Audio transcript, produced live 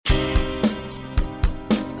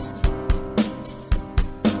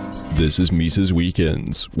This is Mises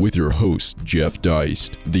Weekends with your host, Jeff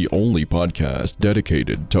Deist, the only podcast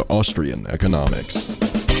dedicated to Austrian economics.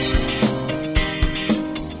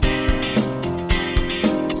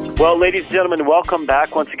 Well, ladies and gentlemen, welcome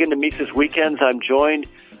back once again to Mises Weekends. I'm joined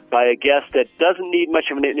by a guest that doesn't need much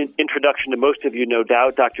of an introduction to most of you, no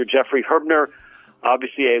doubt, Dr. Jeffrey Herbener,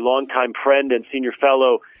 obviously a longtime friend and senior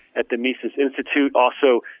fellow at the Mises Institute,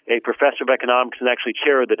 also a professor of economics and actually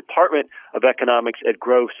chair of the Department of Economics at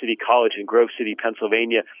Grove City College in Grove City,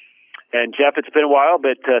 Pennsylvania. And Jeff, it's been a while,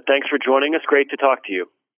 but thanks for joining us. Great to talk to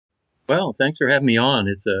you. Well, thanks for having me on.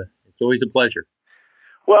 It's always a pleasure.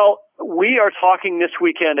 Well, we are talking this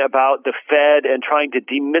weekend about the Fed and trying to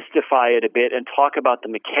demystify it a bit and talk about the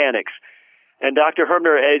mechanics. And Dr.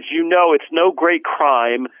 Herbener, as you know, it's no great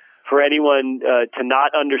crime for anyone to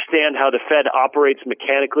not understand how the Fed operates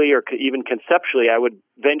mechanically or even conceptually. I would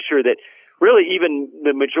venture that really even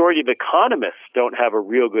the majority of economists don't have a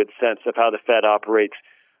real good sense of how the Fed operates.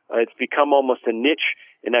 It's become almost a niche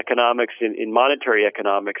in economics, in monetary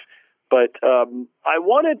economics. But I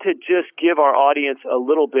wanted to just give our audience a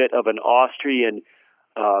little bit of an Austrian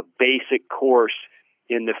basic course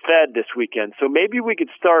in the Fed this weekend. So maybe we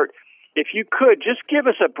could start, if you could, just give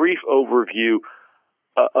us a brief overview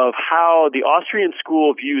of how the Austrian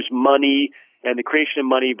school views money and the creation of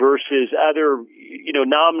money versus other,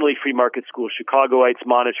 nominally free market schools, Chicagoites,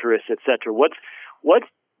 monetarists, et cetera. What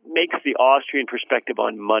makes the Austrian perspective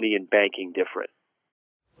on money and banking different?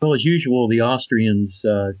 Well, as usual, the Austrians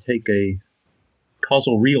take a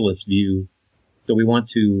causal realist view. So we want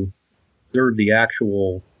to observe the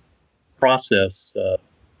actual process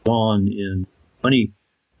on in money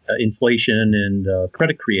inflation and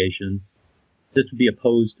credit creation. This would be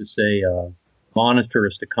opposed to, say, a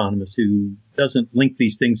monetarist economist who doesn't link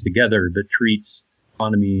these things together but treats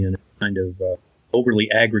economy in a kind of overly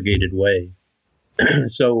aggregated way.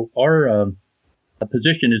 So our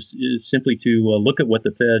position is simply to look at what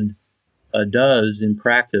the Fed does in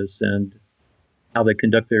practice and how they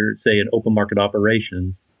conduct their, say, an open market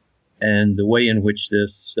operation, and the way in which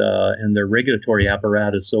this and their regulatory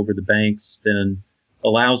apparatus over the banks then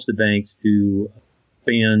allows the banks to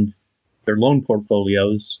expand their loan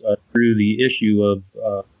portfolios through the issue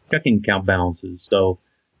of checking account balances. So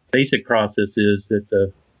basic process is that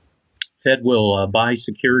the Fed will buy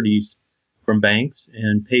securities from banks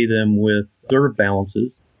and pay them with reserve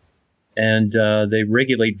balances. And they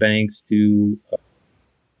regulate banks to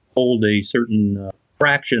hold a certain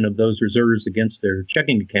fraction of those reserves against their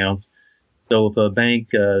checking accounts. So if a bank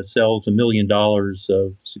sells $1 million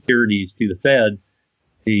of securities to the Fed,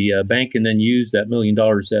 the bank can then use that $1 million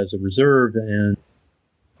as a reserve and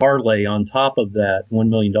parlay on top of that $1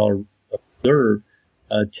 million reserve,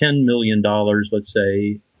 $10 million, let's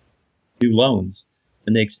say, new loans.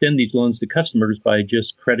 And they extend these loans to customers by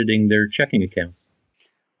just crediting their checking accounts.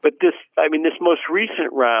 But this most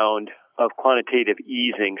recent round of quantitative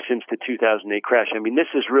easing since the 2008 crash, this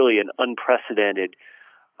is really an unprecedented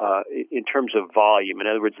in terms of volume. In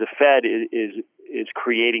other words, the Fed is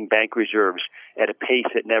creating bank reserves at a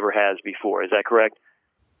pace it never has before. Is that correct?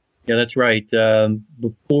 Yeah, that's right.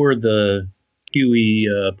 Before the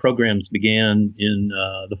QE programs began in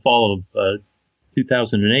the fall of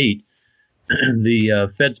 2008,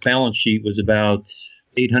 the Fed's balance sheet was about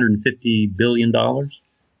 $850 billion.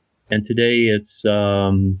 And today it's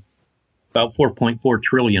about $4.4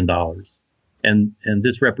 trillion. And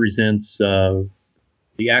this represents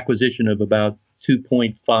the acquisition of about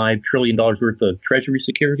 $2.5 trillion worth of Treasury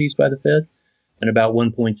securities by the Fed and about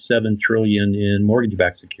 $1.7 trillion in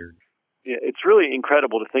mortgage-backed securities. Yeah, it's really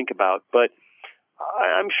incredible to think about, but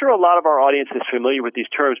I'm sure a lot of our audience is familiar with these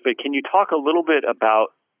terms, but can you talk a little bit about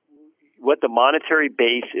what the monetary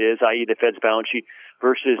base is, i.e. the Fed's balance sheet,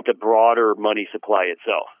 versus the broader money supply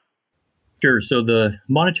itself? Sure. So the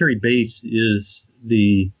monetary base is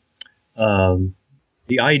the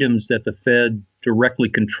items that the Fed directly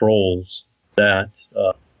controls that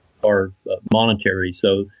are monetary.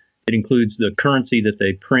 So it includes the currency that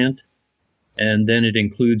they print, and then it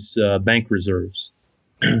includes bank reserves.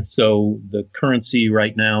 So the currency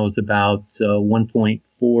right now is about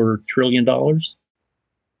 $1.4 trillion,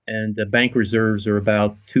 and the bank reserves are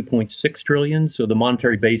about $2.6 trillion. So the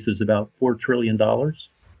monetary base is about $4 trillion.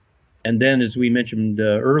 And then, as we mentioned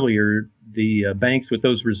earlier, the banks with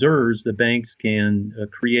those reserves, the banks can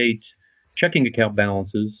create checking account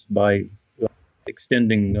balances by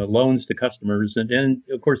extending loans to customers. And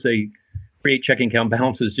of course, they create checking account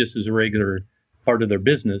balances just as a regular part of their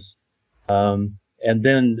business. And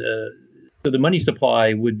then, so the money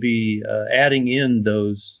supply would be adding in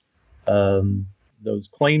those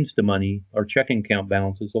claims to money or checking account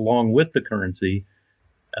balances along with the currency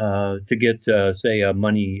to get, say, a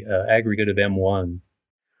money aggregate of M1.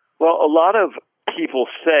 Well, a lot of people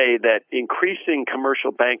say that increasing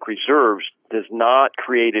commercial bank reserves does not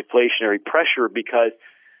create inflationary pressure because,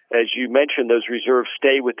 as you mentioned, those reserves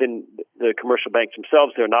stay within the commercial banks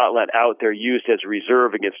themselves. They're not let out. They're used as a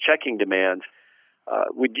reserve against checking demands.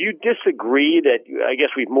 Would you disagree that, I guess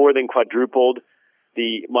we've more than quadrupled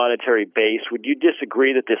the monetary base? Would you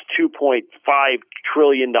disagree that this $2.5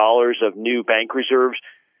 trillion of new bank reserves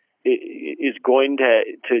is going to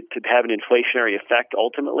have an inflationary effect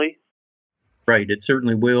ultimately? Right. It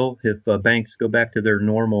certainly will if banks go back to their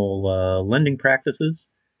normal lending practices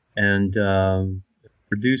and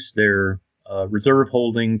reduce their reserve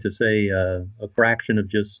holding to, say, a fraction of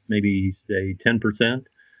just maybe, say, 10%.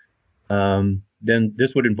 Then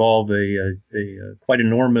this would involve a quite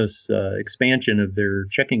enormous expansion of their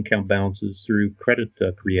checking account balances through credit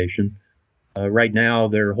creation. Right now,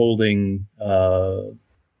 they're holding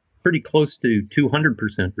pretty close to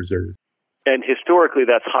 200% reserve. And historically,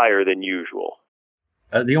 that's higher than usual.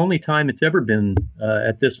 The only time it's ever been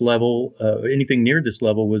at this level, anything near this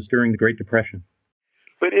level, was during the Great Depression.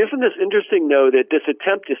 But isn't this interesting, though, that this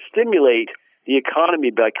attempt to stimulate the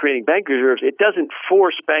economy by creating bank reserves, it doesn't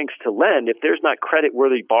force banks to lend. If there's not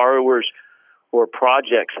credit-worthy borrowers or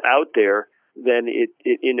projects out there, then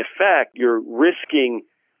in effect, you're risking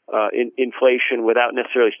inflation without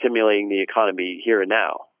necessarily stimulating the economy here and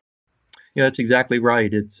now. Yeah, that's exactly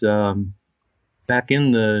right. It's back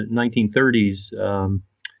in the 1930s,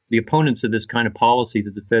 the opponents of this kind of policy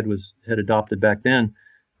that the Fed had adopted back then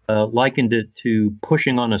likened it to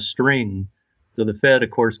pushing on a string. So the Fed,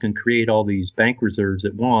 of course, can create all these bank reserves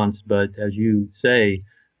at once, but as you say,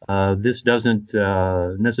 this doesn't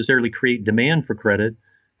necessarily create demand for credit,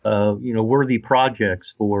 worthy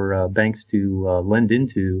projects for banks to lend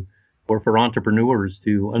into or for entrepreneurs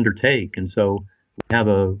to undertake. And so we have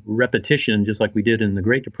a repetition, just like we did in the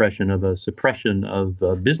Great Depression, of a suppression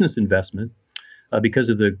of business investment because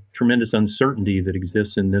of the tremendous uncertainty that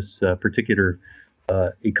exists in this particular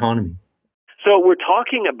economy. So we're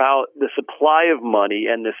talking about the supply of money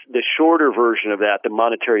and the shorter version of that, the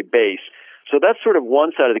monetary base. So that's sort of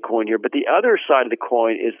one side of the coin here. But the other side of the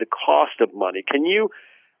coin is the cost of money. Can you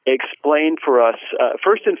explain for us,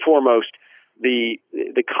 first and foremost, the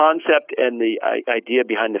concept and the idea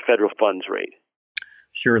behind the federal funds rate?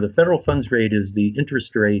 Sure. The federal funds rate is the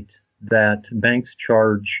interest rate that banks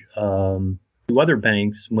charge to other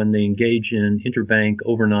banks when they engage in interbank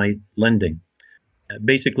overnight lending.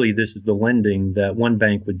 Basically, this is the lending that one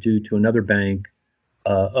bank would do to another bank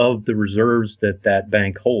of the reserves that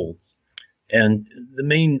bank holds. And the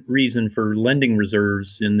main reason for lending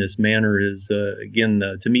reserves in this manner is, again,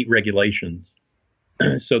 to meet regulations.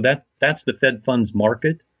 So that's the Fed funds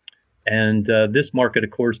market. And this market,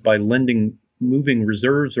 of course, by moving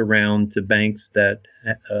reserves around to banks that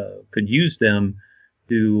could use them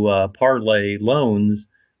to parlay loans,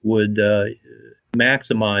 would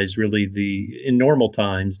maximize really in normal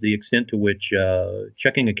times, the extent to which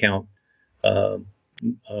checking account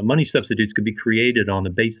money substitutes could be created on the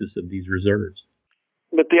basis of these reserves.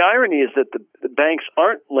 But the irony is that the banks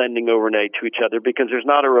aren't lending overnight to each other because there's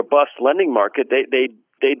not a robust lending market.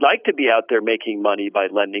 They'd like to be out there making money by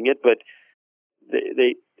lending it, but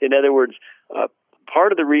they in other words,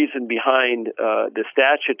 part of the reason behind the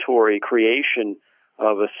statutory creation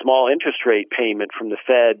of a small interest rate payment from the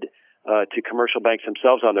Fed to commercial banks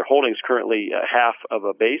themselves on their holdings, currently half of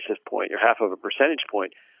a basis point or half of a percentage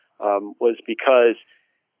point, was because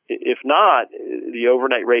if not, the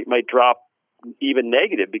overnight rate might drop even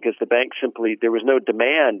negative because the bank there was no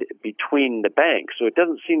demand between the banks. So it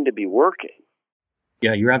doesn't seem to be working.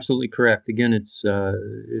 Yeah, you're absolutely correct. Again, it's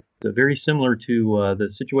very similar to the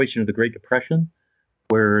situation of the Great Depression,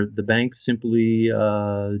 where the banks simply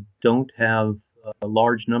don't have a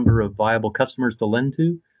large number of viable customers to lend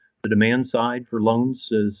to. The demand side for loans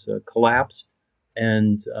has collapsed,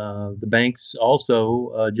 and the banks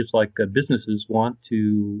also, just like businesses, want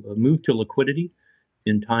to move to liquidity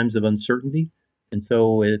in times of uncertainty. And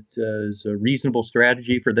so it is a reasonable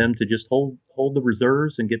strategy for them to just hold the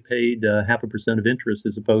reserves and get paid 0.5% of interest,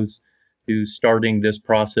 as opposed to starting this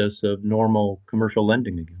process of normal commercial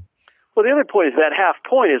lending again. Well, the other point is that half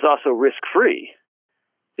point is also risk-free.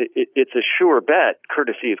 It's a sure bet,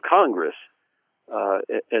 courtesy of Congress,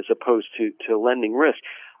 as opposed to lending risk.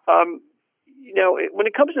 When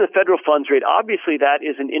it comes to the federal funds rate, obviously that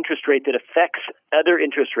is an interest rate that affects other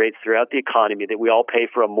interest rates throughout the economy that we all pay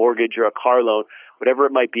for a mortgage or a car loan, whatever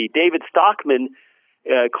it might be. David Stockman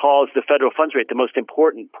calls the federal funds rate the most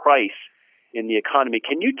important price in the economy.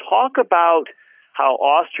 Can you talk about how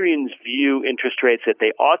Austrians view interest rates, that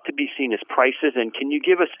they ought to be seen as prices. And can you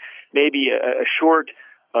give us maybe a short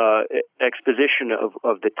exposition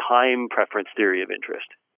of the time preference theory of interest?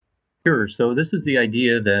 Sure. So this is the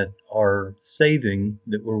idea that our saving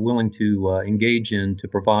that we're willing to engage in to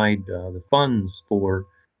provide the funds for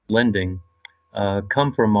lending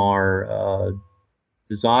come from our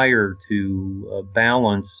desire to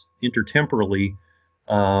balance intertemporally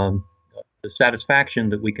the satisfaction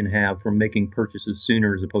that we can have from making purchases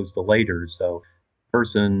sooner as opposed to later. So a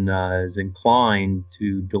person is inclined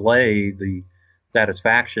to delay the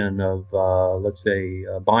satisfaction of, let's say,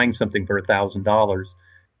 buying something for $1,000.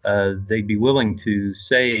 They'd be willing to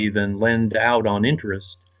save and lend out on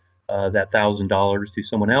interest that $1,000 to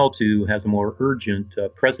someone else who has a more urgent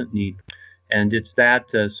present need. And it's that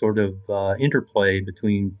sort of interplay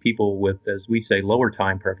between people with, as we say, lower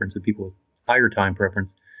time preference and people with higher time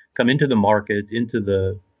preference come into the market, into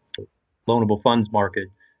the loanable funds market,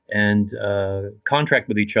 and contract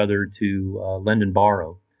with each other to lend and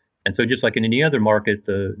borrow. And so just like in any other market,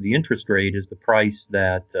 the interest rate is the price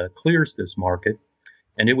that clears this market.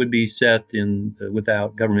 And it would be set in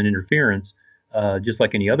without government interference, just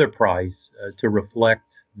like any other price, to reflect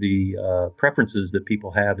the preferences that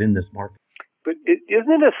people have in this market. But isn't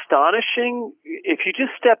it astonishing, if you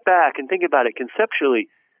just step back and think about it conceptually,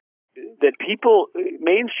 that people,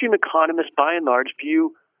 mainstream economists by and large,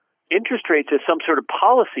 view interest rates as some sort of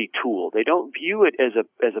policy tool. They don't view it as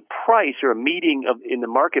a price or a meeting in the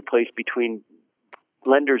marketplace between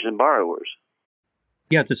lenders and borrowers.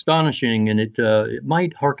 Yeah, it's astonishing, and it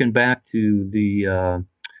might harken back to the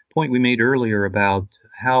point we made earlier about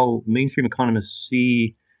how mainstream economists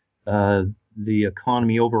see the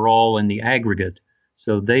economy overall in the aggregate.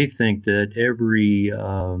 So they think that every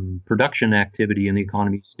production activity in the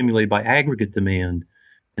economy is stimulated by aggregate demand.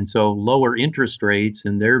 And so lower interest rates,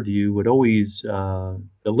 in their view, would always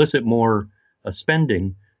elicit more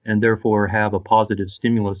spending and therefore have a positive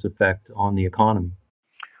stimulus effect on the economy.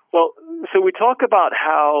 Well, so we talk about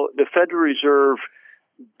how the Federal Reserve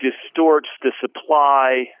distorts the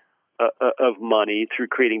supply of money through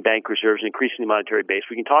creating bank reserves and increasing the monetary base.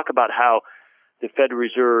 We can talk about how the Federal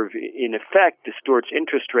Reserve, in effect, distorts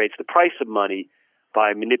interest rates, the price of money,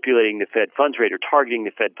 by manipulating the Fed funds rate or targeting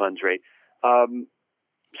the Fed funds rate.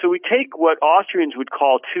 So we take what Austrians would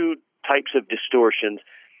call two types of distortions.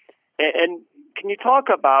 And can you talk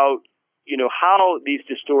about, how these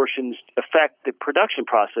distortions affect the production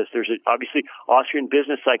process? There's obviously Austrian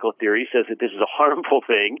business cycle theory says that this is a harmful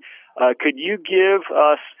thing. Could you give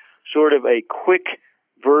us sort of a quick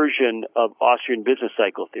version of Austrian business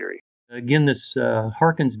cycle theory? Again, this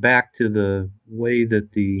harkens back to the way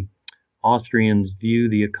that the Austrians view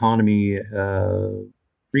the economy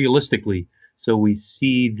realistically. So we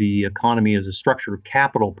see the economy as a structure of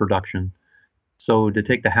capital production. So to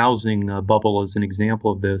take the housing bubble as an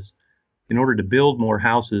example of this, in order to build more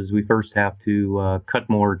houses, we first have to cut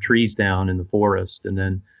more trees down in the forest and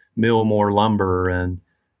then mill more lumber, and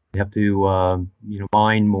we have to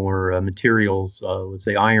mine more materials, let's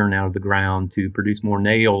say iron, out of the ground to produce more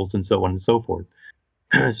nails and so on and so forth.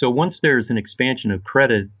 So once there's an expansion of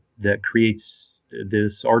credit that creates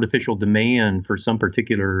this artificial demand for some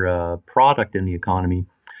particular product in the economy,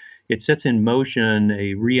 it sets in motion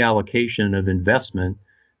a reallocation of investment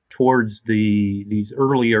towards these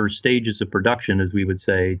earlier stages of production, as we would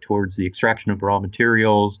say, towards the extraction of raw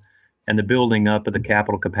materials and the building up of the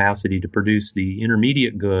capital capacity to produce the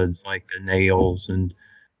intermediate goods like the nails and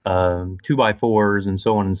 2x4s and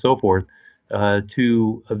so on and so forth,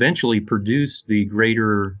 to eventually produce the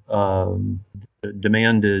greater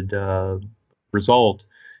demanded result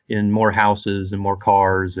in more houses and more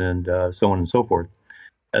cars and so on and so forth.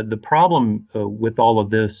 The problem with all of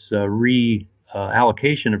this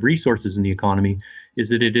reallocation of resources in the economy is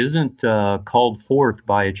that it isn't called forth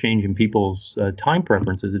by a change in people's time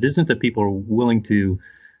preferences. It isn't that people are willing to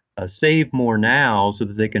save more now so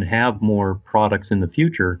that they can have more products in the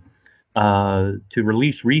future, to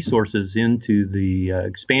release resources into the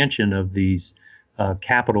expansion of these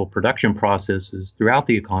capital production processes throughout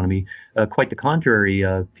the economy. Quite the contrary,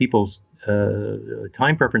 people's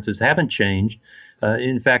time preferences haven't changed.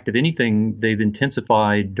 In fact, if anything, they've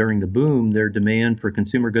intensified during the boom their demand for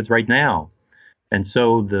consumer goods right now. And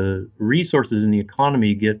so the resources in the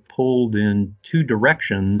economy get pulled in two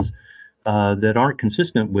directions that aren't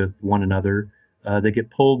consistent with one another. They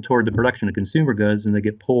get pulled toward the production of consumer goods, and they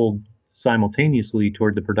get pulled simultaneously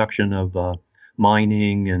toward the production of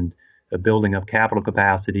mining and building up capital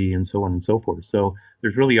capacity and so on and so forth. So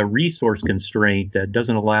there's really a resource constraint that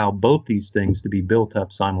doesn't allow both these things to be built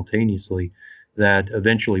up simultaneously. that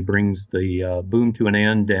eventually brings the boom to an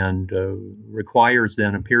end and requires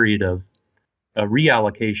then a period of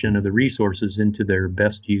reallocation of the resources into their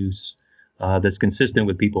best use that's consistent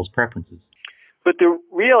with people's preferences. But the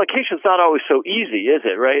reallocation is not always so easy, is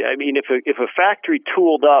it? Right? I mean, if a factory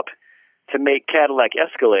tooled up to make Cadillac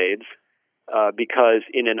Escalades because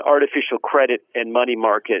in an artificial credit and money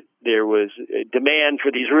market there was a demand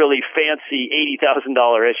for these really fancy $80,000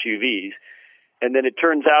 SUVs, and then it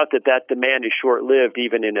turns out that demand is short-lived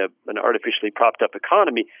even in an artificially propped-up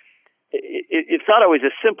economy. It's not always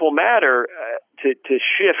a simple matter to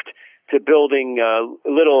shift to building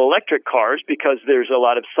little electric cars because there's a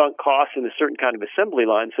lot of sunk costs in a certain kind of assembly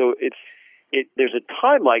line. So there's a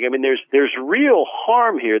time lag. I mean, there's real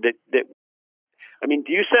harm here that I mean,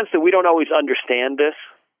 do you sense that we don't always understand this?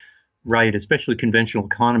 Right, especially conventional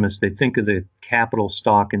economists. They think of the capital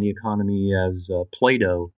stock in the economy as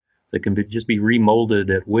Play-Doh that can just be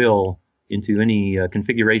remolded at will into any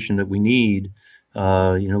configuration that we need.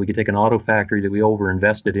 We could take an auto factory that we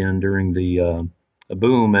overinvested in during the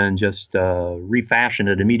boom and just refashion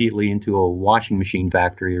it immediately into a washing machine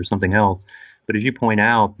factory or something else. But as you point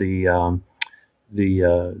out, there's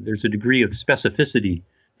a degree of specificity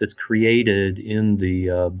that's created in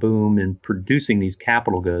the boom in producing these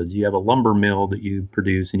capital goods. You have a lumber mill that you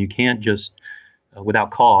produce, and you can't just, without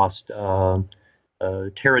cost,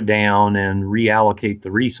 tear it down and reallocate the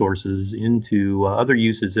resources into other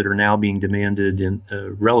uses that are now being demanded in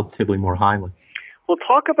relatively more highly. Well,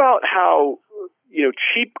 talk about how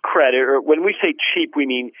cheap credit, or when we say cheap, we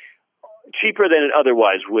mean cheaper than it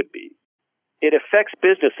otherwise would be. It affects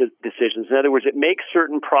business decisions. In other words, it makes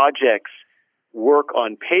certain projects work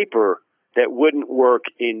on paper that wouldn't work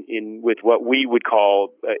in with what we would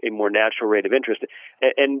call a more natural rate of interest.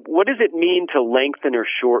 And what does it mean to lengthen or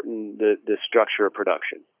shorten the structure of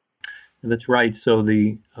production? That's right. So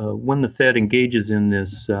when the Fed engages in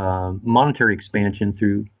this monetary expansion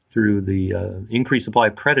through the increased supply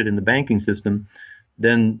of credit in the banking system,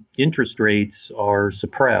 then interest rates are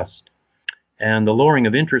suppressed. And the lowering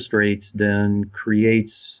of interest rates then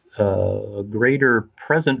creates a greater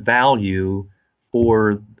present value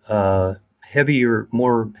for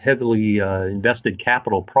more heavily invested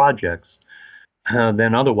capital projects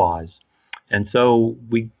than otherwise. And so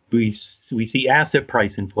we see asset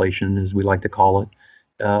price inflation, as we like to call it,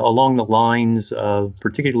 along the lines of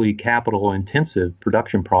particularly capital-intensive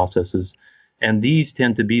production processes. And these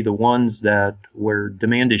tend to be the ones where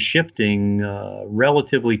demand is shifting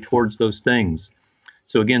relatively towards those things.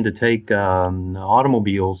 So again, to take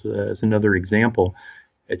automobiles as another example,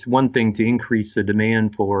 it's one thing to increase the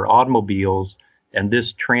demand for automobiles, and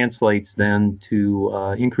this translates then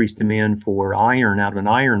to increased demand for iron out of an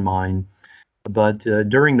iron mine. But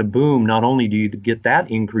during the boom, not only do you get that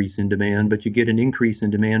increase in demand, but you get an increase in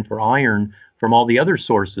demand for iron from all the other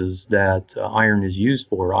sources that iron is used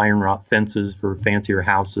for, iron wrought fences for fancier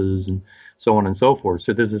houses and so on and so forth.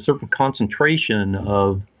 So there's a certain concentration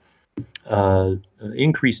of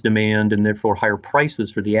increased demand and therefore higher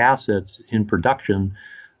prices for the assets in production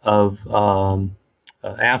of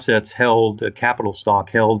assets held, capital stock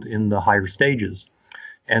held in the higher stages.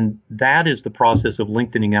 And that is the process of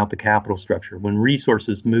lengthening out the capital structure. When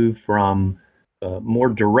resources move from more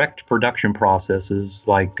direct production processes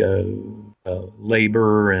like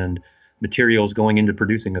labor and materials going into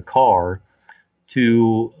producing a car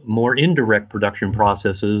to more indirect production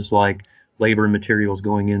processes like labor and materials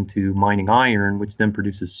going into mining iron, which then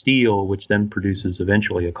produces steel, which then produces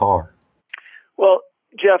eventually a car. Well,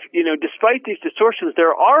 Jeff, despite these distortions,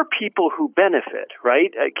 there are people who benefit,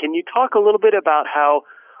 right? Can you talk a little bit about how,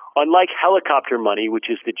 unlike helicopter money, which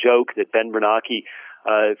is the joke that Ben Bernanke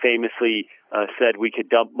famously said we could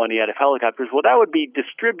dump money out of helicopters, well, that would be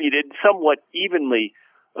distributed somewhat evenly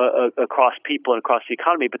across people and across the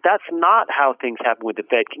economy, but that's not how things happen with the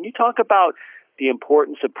Fed. Can you talk about the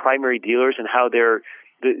importance of primary dealers and how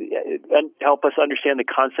help us understand the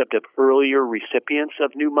concept of earlier recipients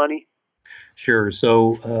of new money? Sure.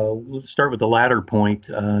 So we'll start with the latter point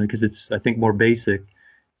because it's, I think, more basic.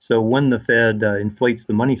 So when the Fed inflates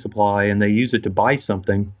the money supply and they use it to buy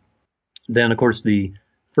something, then, of course, the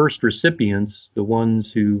first recipients, the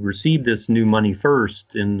ones who receive this new money first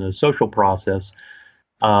in the social process,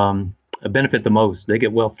 benefit the most. They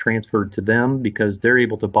get wealth transferred to them because they're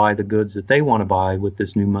able to buy the goods that they want to buy with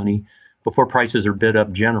this new money before prices are bid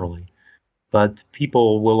up generally. But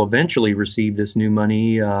people will eventually receive this new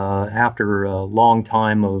money after a long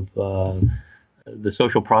time of the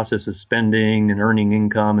social process of spending and earning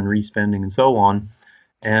income and respending and so on.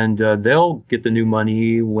 And they'll get the new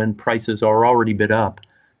money when prices are already bid up.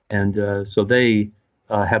 And so they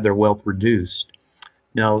have their wealth reduced.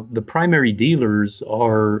 Now, the primary dealers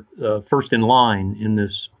are first in line in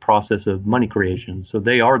this process of money creation. So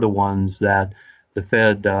they are the ones that the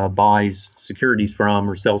Fed buys securities from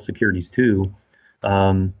or sells securities to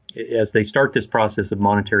as they start this process of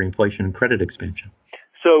monetary inflation and credit expansion.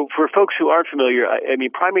 So for folks who aren't familiar, I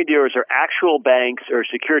mean, primary dealers are actual banks or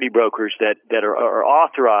security brokers that are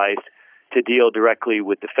authorized to deal directly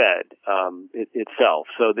with the Fed itself.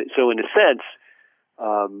 So in a sense,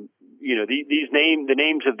 the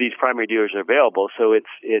names of these primary dealers are available. So if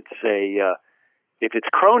it's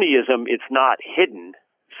cronyism, it's not hidden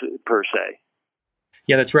per se.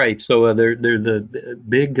 Yeah, that's right. So they're the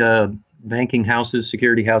big banking houses,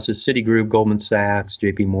 security houses, Citigroup, Goldman Sachs,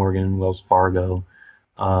 J.P. Morgan, Wells Fargo.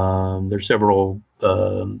 There's several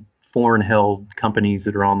foreign-held companies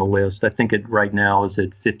that are on the list. I think it right now is at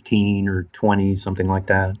 15 or 20, something like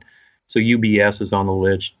that. So UBS is on the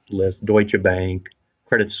list, Deutsche Bank,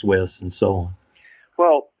 Credit Suisse, and so on.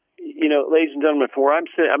 Well, ladies and gentlemen,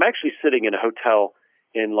 I'm actually sitting in a hotel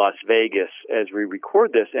in Las Vegas as we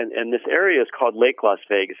record this, and this area is called Lake Las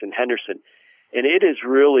Vegas in Henderson. And it is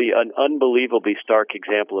really an unbelievably stark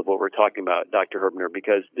example of what we're talking about, Dr. Herbener,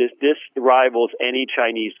 because this rivals any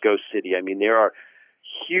Chinese ghost city. I mean, there are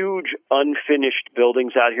huge unfinished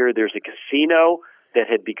buildings out here. There's a casino that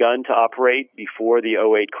had begun to operate before the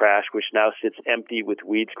 '08 crash, which now sits empty with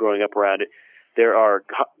weeds growing up around it. There are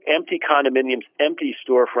empty condominiums, empty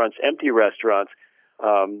storefronts, empty restaurants.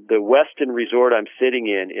 The Westin Resort I'm sitting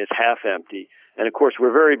in is half empty. And of course,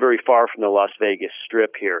 we're very, very far from the Las Vegas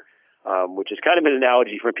Strip here. Which is kind of an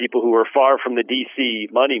analogy for people who are far from the D.C.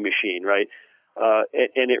 money machine, right?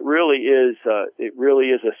 And it really is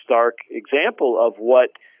a stark example of what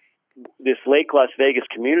this Lake Las Vegas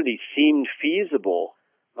community seemed feasible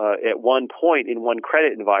at one point in one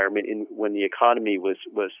credit environment when the economy was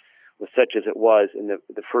such as it was in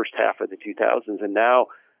the first half of the 2000s, and now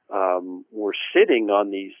we're sitting on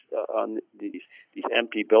these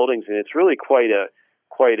empty buildings, and it's really quite a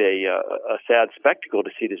sad spectacle to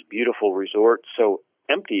see this beautiful resort so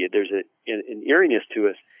empty. There's an eeriness to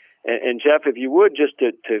us. And Jeff, if you would, just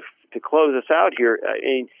to close us out here,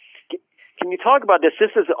 can you talk about this?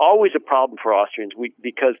 This is always a problem for Austrians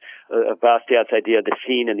because of Bastiat's idea of the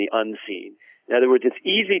seen and the unseen. In other words, it's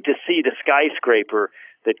easy to see the skyscraper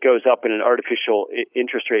that goes up in an artificial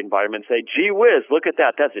interest rate environment and say, gee whiz, look at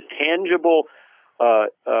that. That's a tangible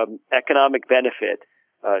economic benefit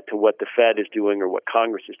to what the Fed is doing or what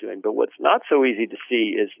Congress is doing. But what's not so easy to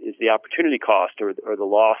see is the opportunity cost or the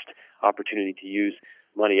lost opportunity to use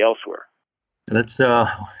money elsewhere.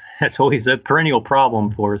 That's always a perennial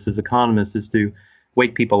problem for us as economists, is to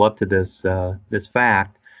wake people up to this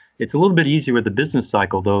fact. It's a little bit easier with the business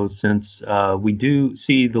cycle, though, since we do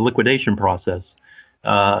see the liquidation process.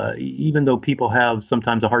 Even though people have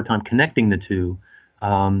sometimes a hard time connecting the two,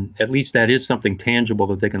 at least that is something tangible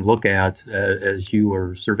that they can look at as you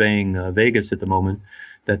are surveying Vegas at the moment,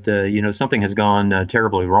 that something has gone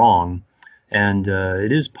terribly wrong. And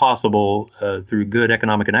it is possible through good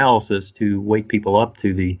economic analysis to wake people up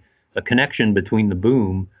to a connection between the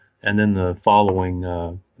boom and then the following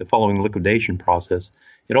liquidation process.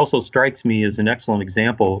 It also strikes me as an excellent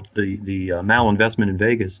example. The malinvestment in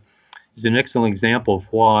Vegas is an excellent example of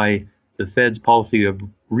why the Fed's policy of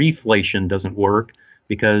reflation doesn't work,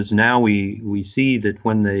 because now we see that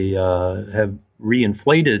when they have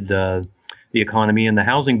reinflated the economy and the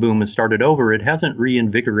housing boom has started over, it hasn't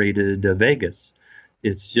reinvigorated Vegas.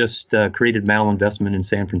 It's just created malinvestment in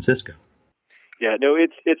San Francisco. Yeah, no,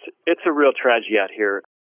 it's a real tragedy out here.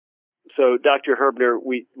 So, Dr. Herbener,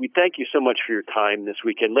 we thank you so much for your time this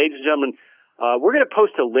weekend. Ladies and gentlemen, we're going to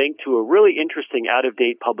post a link to a really interesting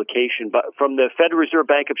out-of-date publication from the Federal Reserve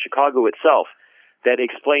Bank of Chicago itself that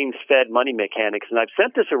explains Fed money mechanics. And I've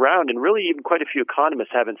sent this around, and really even quite a few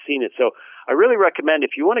economists haven't seen it. So I really recommend,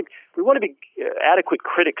 if we want to be adequate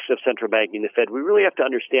critics of central banking, the Fed, we really have to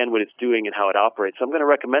understand what it's doing and how it operates. So I'm going to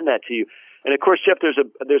recommend that to you. And of course, Jeff, there's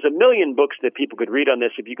a million books that people could read on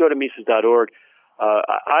this. If you go to Mises.org,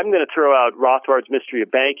 I'm going to throw out Rothbard's Mystery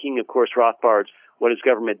of Banking, of course, Rothbard's What Has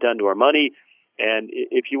Government Done to Our Money? And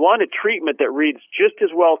if you want a treatment that reads just as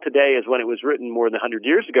well today as when it was written more than 100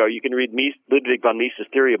 years ago, you can read Ludwig von Mises'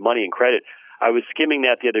 Theory of Money and Credit. I was skimming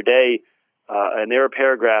that the other day, and there are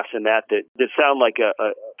paragraphs in that sound like a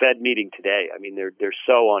Fed meeting today. I mean, they're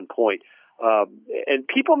so on point. And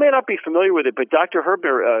people may not be familiar with it, but Dr.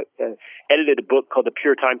 Herbener edited a book called The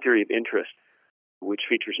Pure Time Theory of Interest, which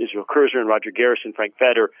features Israel Kurzner and Roger Garrison, Frank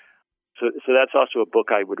Feder. So that's also a book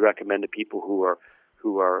I would recommend to people who are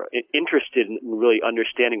interested in really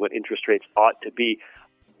understanding what interest rates ought to be.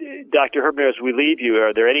 Dr. Herbener, as we leave you,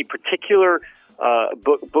 are there any particular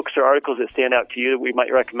books or articles that stand out to you that we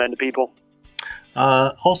might recommend to people?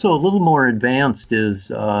 Also, a little more advanced is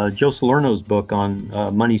Joe Salerno's book on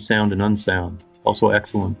money, sound, and unsound. Also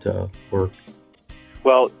excellent work.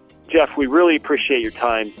 Well, Jeff, we really appreciate your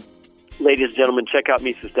time. Ladies and gentlemen, check out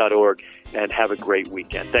Mises.org and have a great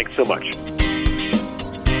weekend. Thanks so much.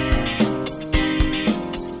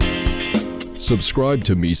 Subscribe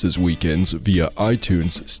to Mises Weekends via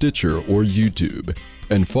iTunes, Stitcher, or YouTube,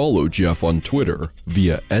 and follow Jeff on Twitter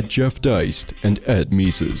via @JeffDeist and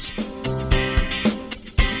 @Mises.